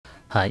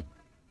Hi,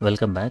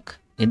 welcome back.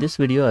 In this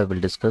video, I will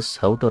discuss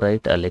how to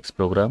write a Lex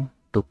program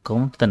to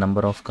count the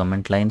number of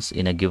comment lines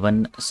in a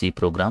given C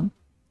program.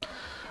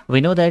 We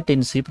know that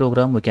in C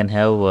program, we can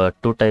have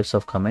two types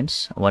of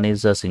comments. One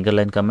is a single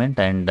line comment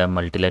and a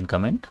multi-line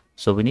comment.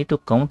 So we need to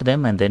count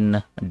them and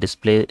then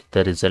display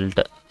the result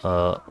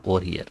over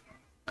here.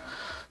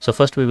 So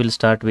first we will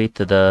start with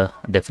the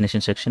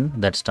definition section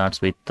that starts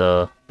with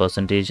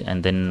percentage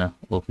and then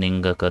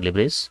opening curly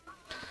brace.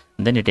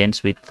 Then it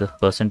ends with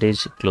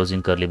percentage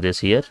closing curly brace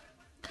here.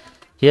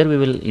 Here we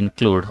will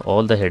include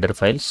all the header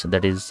files,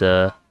 that is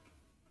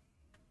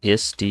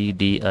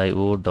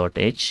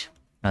stdio.h,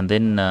 and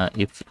then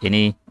if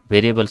any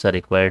variables are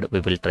required, we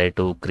will try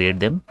to create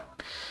them.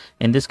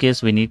 In this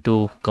case, we need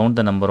to count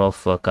the number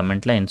of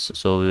comment lines,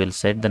 so we will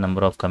set the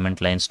number of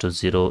comment lines to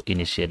 0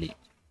 initially.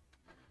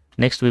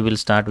 Next, we will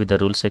start with the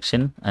rule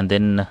section and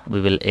then we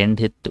will end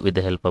it with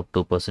the help of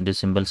two percentage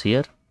symbols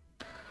here.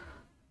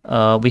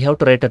 We have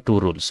to write two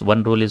rules.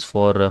 One rule is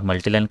for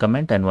multi-line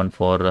comment and one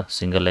for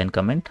single line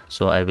comment.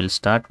 So I will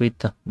start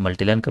with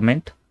multi-line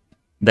comment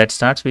that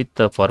starts with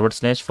forward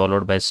slash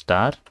followed by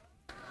star,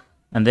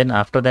 and then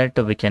after that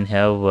we can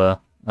have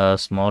a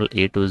small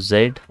a to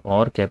z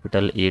or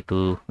capital A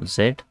to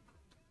z,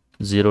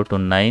 0 to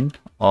 9,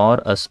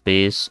 or a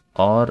space,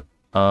 or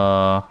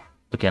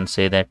you can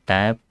say that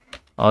tab,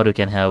 or you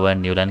can have a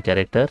new line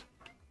character.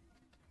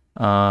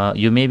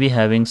 You may be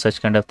having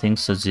such kind of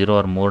things 0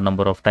 or more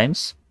number of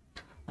times,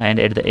 and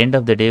at the end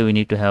of the day we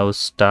need to have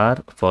star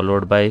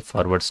followed by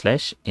forward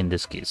slash in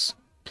this case.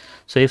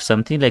 So if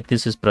something like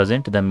this is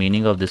present, the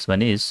meaning of this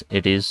one is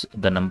it is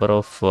the number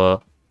of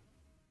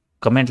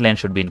comment line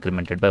should be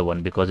incremented by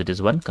 1 because it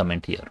is one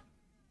comment here.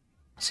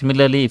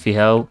 Similarly, if you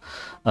have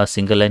a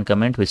single line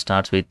comment which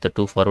starts with the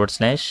 2 forward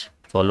slash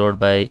followed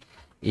by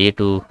A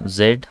to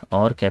Z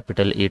or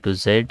capital A to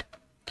Z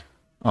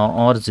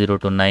or 0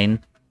 to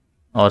 9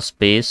 or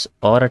space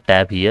or a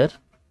tab here,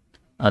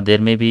 there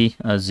may be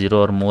 0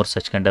 or more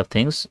such kind of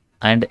things,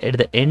 and at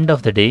the end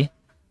of the day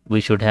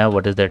we should have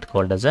what is that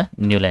called as a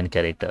new line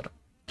character.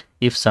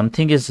 If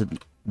something is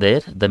there,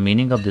 the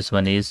meaning of this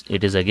one is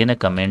it is again a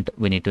comment.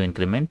 We need to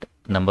increment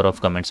number of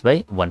comments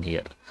by 1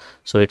 here.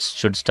 So it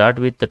should start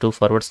with the 2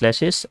 forward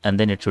slashes and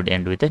then it should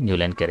end with a new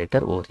line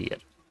character over here.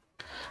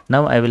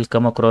 Now I will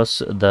come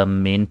across the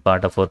main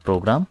part of our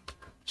program.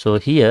 So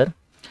here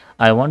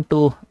I want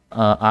to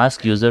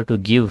ask user to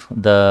give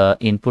the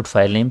input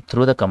file name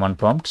through the command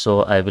prompt.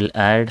 So I will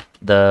add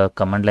the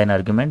command line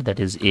argument, that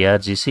is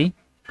argc,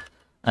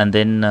 and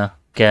then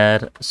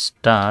char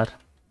star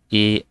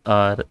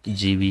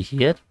argv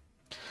here.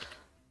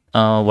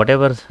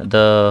 Whatever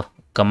the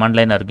command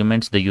line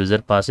arguments the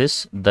user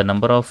passes, the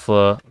number of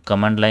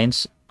command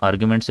lines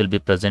arguments will be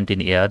present in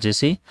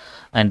argc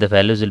and the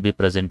values will be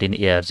present in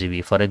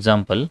argv. For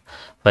example,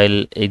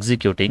 while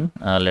executing,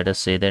 let us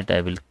say that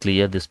I will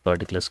clear this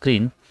particular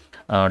screen.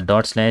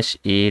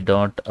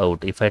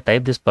 ./a.out. If I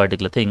type this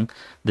particular thing,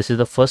 this is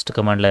the first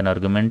command line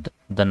argument.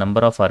 The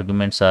number of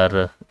arguments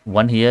are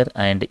 1 here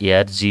and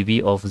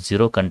argv of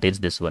 0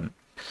 contains this one.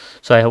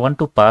 So I want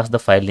to pass the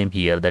file name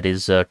here, that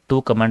is 2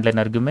 command line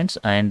arguments,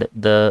 and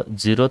the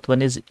 0th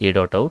one is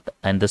a.out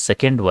and the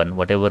second one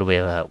whatever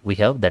we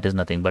have that is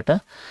nothing but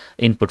a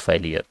input file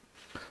here.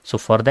 So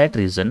for that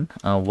reason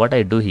what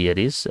I do here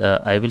is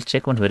I will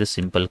check one very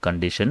simple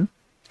condition,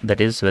 that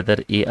is whether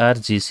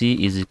argc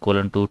is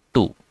equivalent to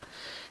 2.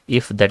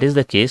 If that is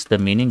the case, the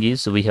meaning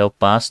is we have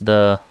passed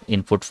the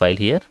input file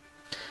here.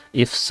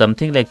 If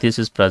something like this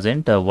is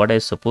present, what I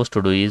supposed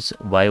to do is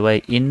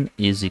in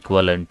is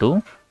equivalent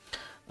to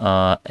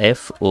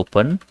f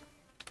open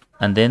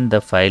and then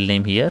the file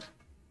name here,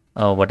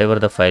 whatever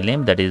the file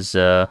name, that is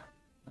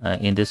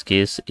in this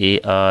case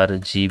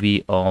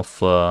argv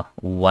of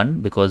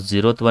 1, because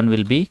 0th one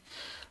will be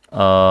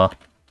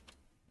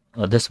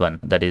this one,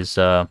 that is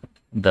the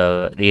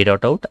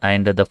a.out,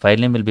 and the file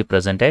name will be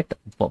present at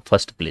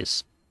first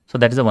place. So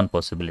that is the one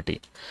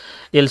possibility.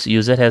 Else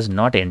user has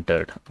not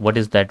entered. What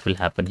is that will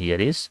happen here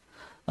is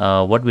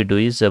what we do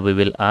is we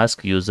will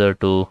ask user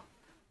to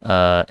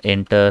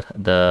enter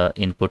the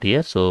input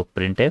here. So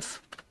printf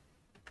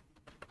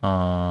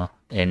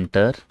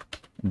enter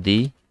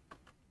the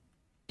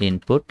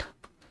input.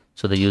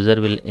 So the user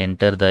will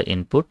enter the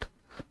input.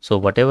 So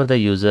whatever the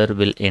user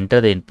will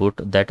enter the input,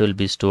 that will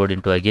be stored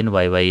into again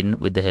in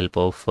with the help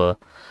of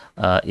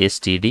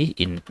std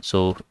in.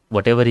 So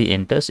whatever he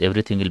enters,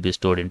 everything will be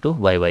stored into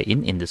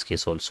in this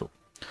case also.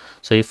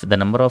 So if the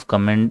number of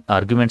comment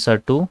arguments are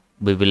 2,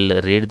 we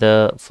will read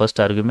the first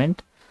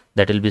argument,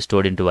 that will be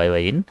stored into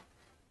in.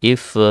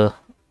 If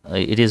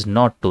it is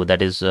not 2,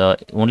 that is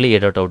only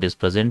a.out is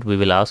present, we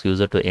will ask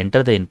user to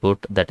enter the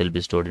input, that will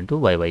be stored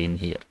into in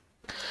here.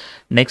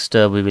 Next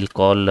we will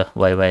call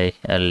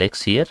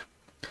lex here,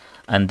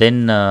 and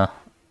then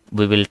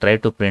we will try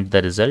to print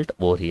the result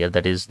over here,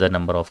 that is the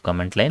number of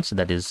comment lines,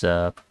 that is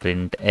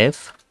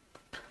printf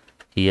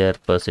here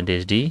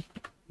 %d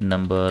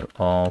number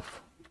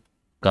of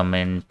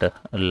comment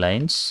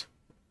lines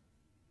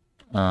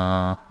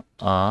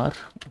are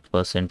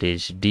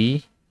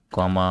 %d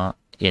comma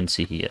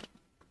nc here.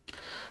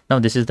 Now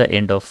this is the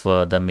end of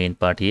the main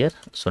part here.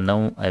 So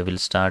now I will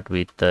start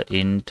with the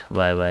int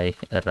yy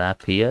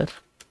wrap here,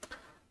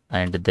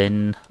 and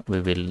then we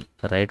will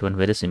write one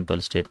very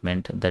simple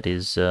statement, that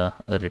is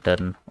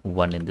return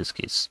 1 in this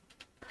case.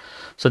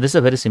 So this is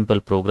a very simple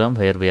program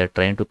where we are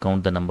trying to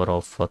count the number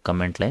of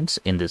comment lines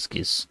in this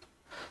case.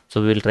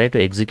 So we will try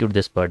to execute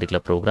this particular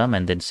program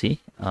and then see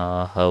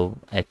how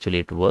actually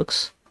it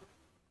works.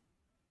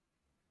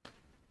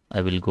 I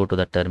will go to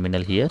the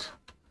terminal here.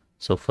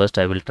 So first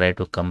I will try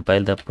to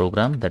compile the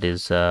program, that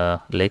is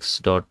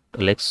lex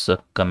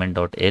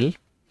comment.l.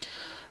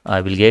 I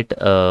will get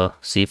a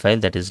C file,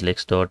 that is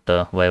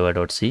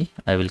lex.yy.c.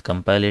 I will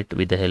compile it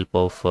with the help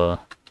of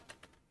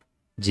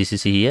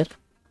GCC here.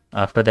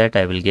 After that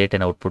I will get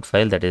an output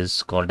file that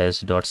is called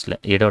as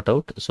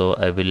a.out. So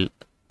I will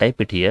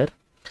type it here.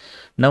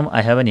 Now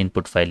I have an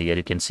input file here,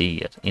 you can see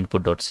here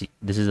input.c.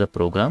 This is the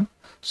program.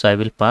 So I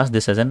will pass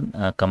this as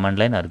an command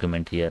line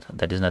argument here,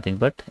 that is nothing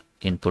but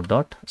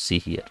input.c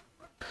here.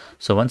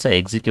 So once I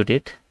execute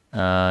it,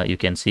 you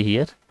can see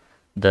here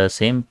the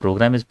same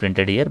program is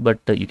printed here, but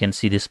you can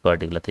see this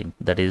particular thing,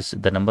 that is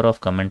the number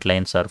of comment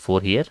lines are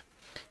 4 here.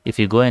 If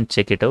you go and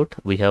check it out,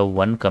 we have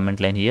one comment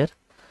line here.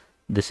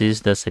 This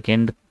is the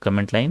second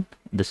comment line.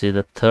 This is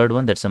the third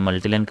one, that's a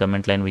multi-line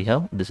comment line we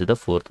have. This is the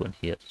fourth one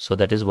here. So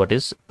that is what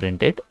is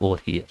printed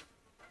over here.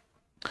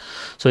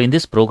 So in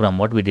this program,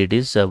 what we did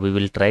is we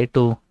will try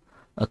to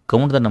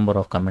count the number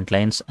of comment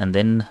lines and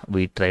then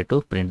we try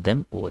to print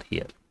them over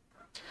here.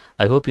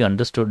 I hope you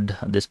understood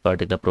this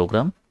particular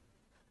program.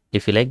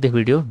 If you like the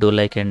video, do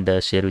like and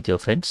share with your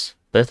friends.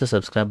 Press the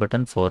subscribe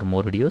button for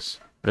more videos.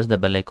 Press the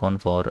bell icon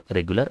for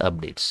regular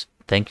updates.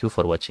 Thank you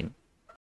for watching.